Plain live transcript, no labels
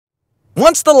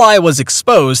Once the lie was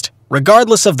exposed,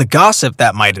 regardless of the gossip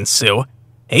that might ensue,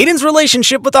 Aiden's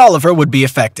relationship with Oliver would be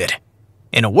affected.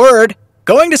 In a word,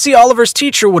 going to see Oliver's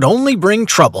teacher would only bring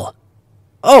trouble.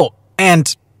 "Oh,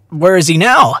 and where is he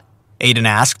now?" Aiden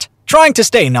asked, trying to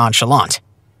stay nonchalant.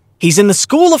 "He's in the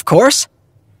school, of course."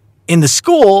 "In the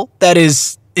school? That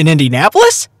is, in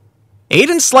Indianapolis?"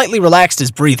 Aiden slightly relaxed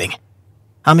his breathing.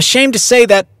 "I'm ashamed to say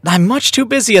that I'm much too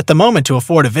busy at the moment to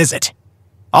afford a visit."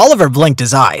 Oliver blinked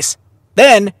his eyes.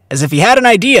 Then, as if he had an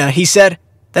idea, he said,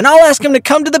 "Then I'll ask him to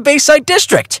come to the Bayside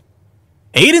District."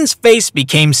 Aiden's face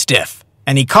became stiff,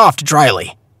 and he coughed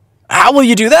dryly. "How will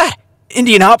you do that?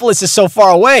 Indianapolis is so far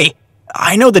away.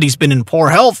 I know that he's been in poor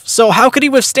health, so how could he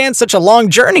withstand such a long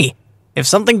journey? If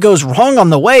something goes wrong on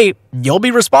the way, you'll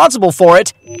be responsible for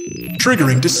it."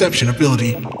 Triggering deception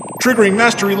ability. Triggering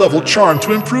mastery level charm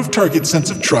to improve target sense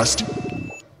of trust.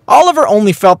 Oliver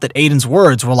only felt that Aiden's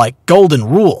words were like golden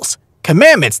rules,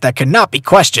 commandments that could not be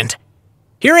questioned.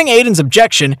 Hearing Aiden's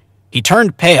objection, he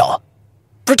turned pale.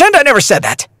 "Pretend I never said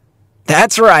that."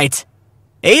 "That's right."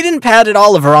 Aiden patted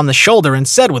Oliver on the shoulder and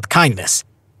said with kindness,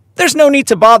 "There's no need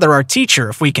to bother our teacher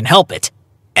if we can help it.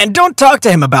 And don't talk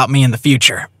to him about me in the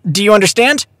future. Do you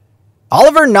understand?"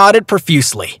 Oliver nodded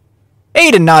profusely.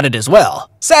 Aiden nodded as well,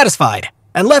 satisfied,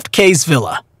 and left Kay's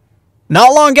villa.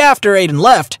 Not long after Aiden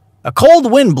left, a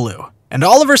cold wind blew, and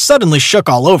Oliver suddenly shook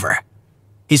all over.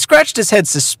 He scratched his head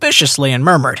suspiciously and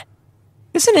murmured,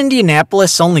 "Isn't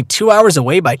Indianapolis only 2 hours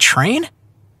away by train?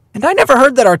 And I never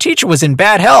heard that our teacher was in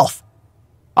bad health."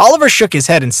 Oliver shook his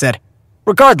head and said,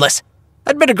 "Regardless,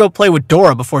 I'd better go play with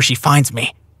Dora before she finds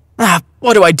me.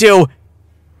 What do I do?"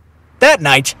 That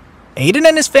night, Aiden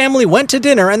and his family went to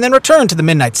dinner and then returned to the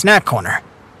Midnight Snack Corner.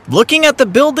 Looking at the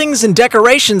buildings and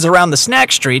decorations around the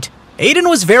snack street, Aiden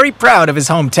was very proud of his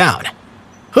hometown.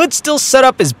 Hood still set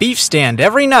up his beef stand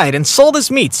every night and sold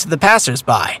his meats to the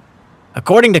passers-by.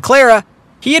 According to Clara,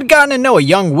 he had gotten to know a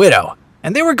young widow,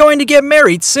 and they were going to get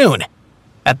married soon.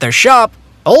 At their shop,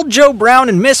 old Joe Brown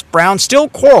and Miss Brown still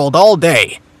quarreled all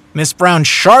day, Miss Brown's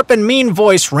sharp and mean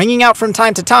voice ringing out from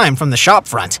time to time from the shop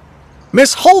front.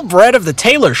 Miss Holbread of the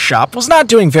tailor's shop was not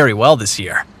doing very well this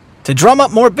year. To drum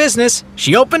up more business,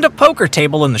 she opened a poker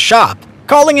table in the shop,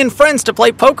 calling in friends to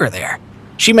play poker there.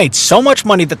 She made so much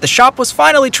money that the shop was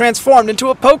finally transformed into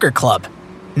a poker club.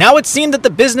 Now it seemed that the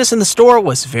business in the store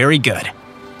was very good.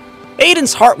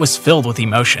 Aiden's heart was filled with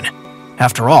emotion.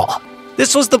 After all,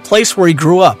 this was the place where he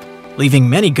grew up, leaving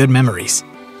many good memories.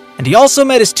 And he also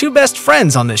met his 2 best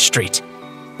friends on this street.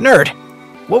 "Nerd,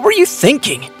 what were you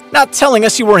thinking, not telling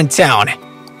us you were in town?"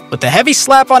 With a heavy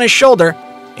slap on his shoulder,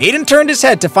 Aiden turned his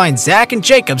head to find Zach and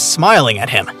Jacob smiling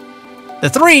at him. The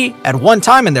 3, at one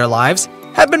time in their lives,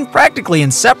 had been practically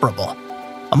inseparable.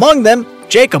 Among them,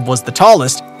 Jacob was the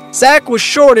tallest, Zach was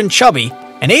short and chubby,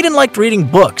 and Aiden liked reading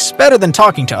books better than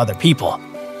talking to other people.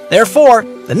 Therefore,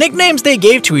 the nicknames they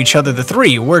gave to each other, the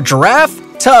 3, were Giraffe,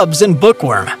 Tubbs, and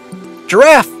Bookworm.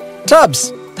 "Giraffe,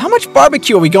 Tubbs, how much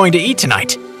barbecue are we going to eat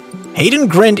tonight?" Aiden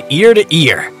grinned ear to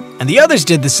ear, and the others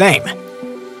did the same.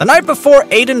 The night before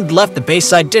Aiden had left the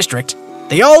Bayside District,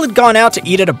 they all had gone out to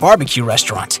eat at a barbecue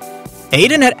restaurant.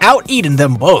 Aiden had out-eaten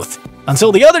them both,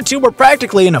 until the other 2 were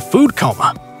practically in a food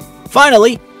coma.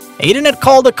 Finally, Aiden had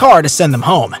called a car to send them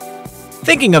home.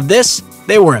 Thinking of this,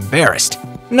 they were embarrassed.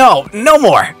 No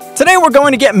more. Today we're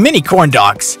going to get mini corn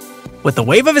dogs." With the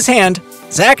wave of his hand,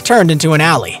 Zach turned into an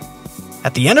alley.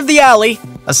 At the end of the alley,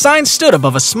 a sign stood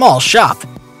above a small shop.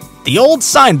 The old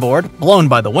signboard, blown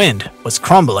by the wind, was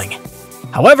crumbling.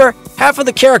 However, half of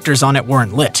the characters on it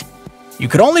weren't lit. You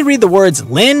could only read the words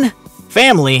Lynn,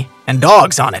 family, and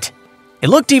dogs on it. It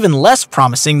looked even less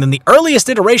promising than the earliest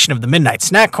iteration of the Midnight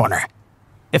Snack Corner.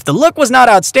 If the look was not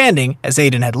outstanding, as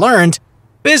Aiden had learned,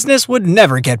 business would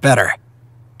never get better.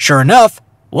 Sure enough,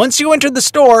 once you entered the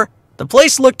store, the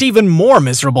place looked even more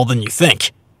miserable than you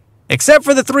think. Except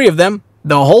for the 3 of them,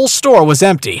 the whole store was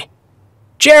empty.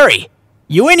 "Jerry,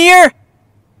 you in here?"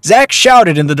 Zach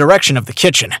shouted in the direction of the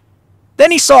kitchen.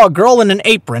 Then he saw a girl in an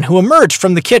apron who emerged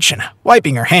from the kitchen,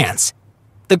 wiping her hands.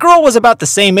 The girl was about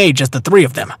the same age as the 3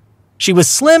 of them. She was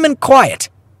slim and quiet.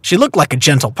 She looked like a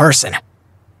gentle person.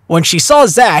 When she saw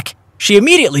Zach, she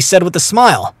immediately said with a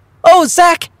smile, "Oh,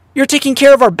 Zach, you're taking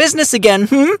care of our business again,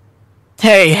 hmm?"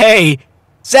 Hey.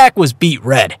 Zach was beet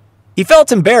red. He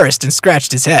felt embarrassed and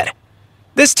scratched his head.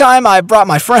 "This time I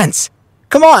brought my friends.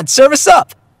 Come on, serve us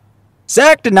up."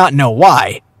 Zach did not know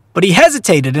why, but he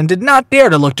hesitated and did not dare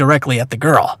to look directly at the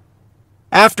girl.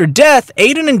 After death,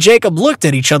 Aiden and Jacob looked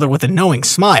at each other with a knowing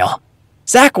smile.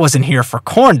 Zach wasn't here for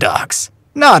corn dogs.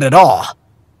 Not at all.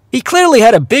 He clearly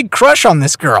had a big crush on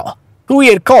this girl, who he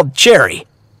had called Cherry.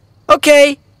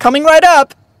 "Okay, coming right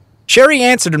up." Cherry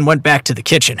answered and went back to the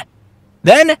kitchen.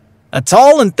 Then, a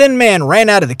tall and thin man ran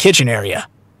out of the kitchen area.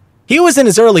 He was in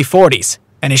his early 40s,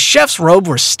 and his chef's robe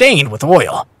was stained with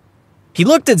oil. He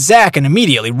looked at Zach and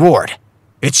immediately roared,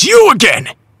 "It's you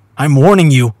again! I'm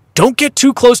warning you, don't get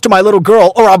too close to my little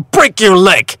girl or I'll break your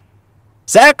leg!"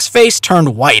 Zach's face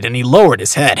turned white and he lowered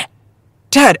his head.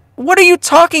 "Dad, what are you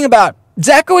talking about?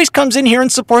 Zach always comes in here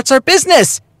and supports our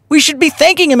business. We should be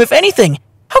thanking him if anything.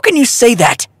 How can you say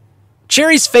that?"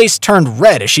 Cherry's face turned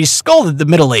red as she scolded the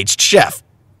middle-aged chef.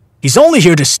 "He's only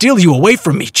here to steal you away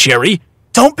from me, Cherry.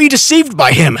 Don't be deceived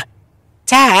by him."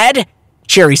 "Dad,"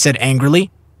 Cherry said angrily,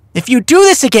 "if you do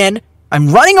this again,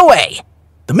 I'm running away."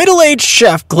 The middle-aged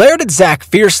chef glared at Zach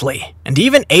fiercely, and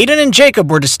even Aiden and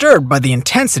Jacob were disturbed by the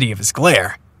intensity of his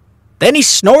glare. Then he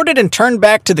snorted and turned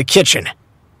back to the kitchen.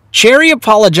 Cherry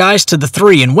apologized to the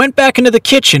three and went back into the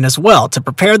kitchen as well to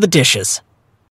prepare the dishes.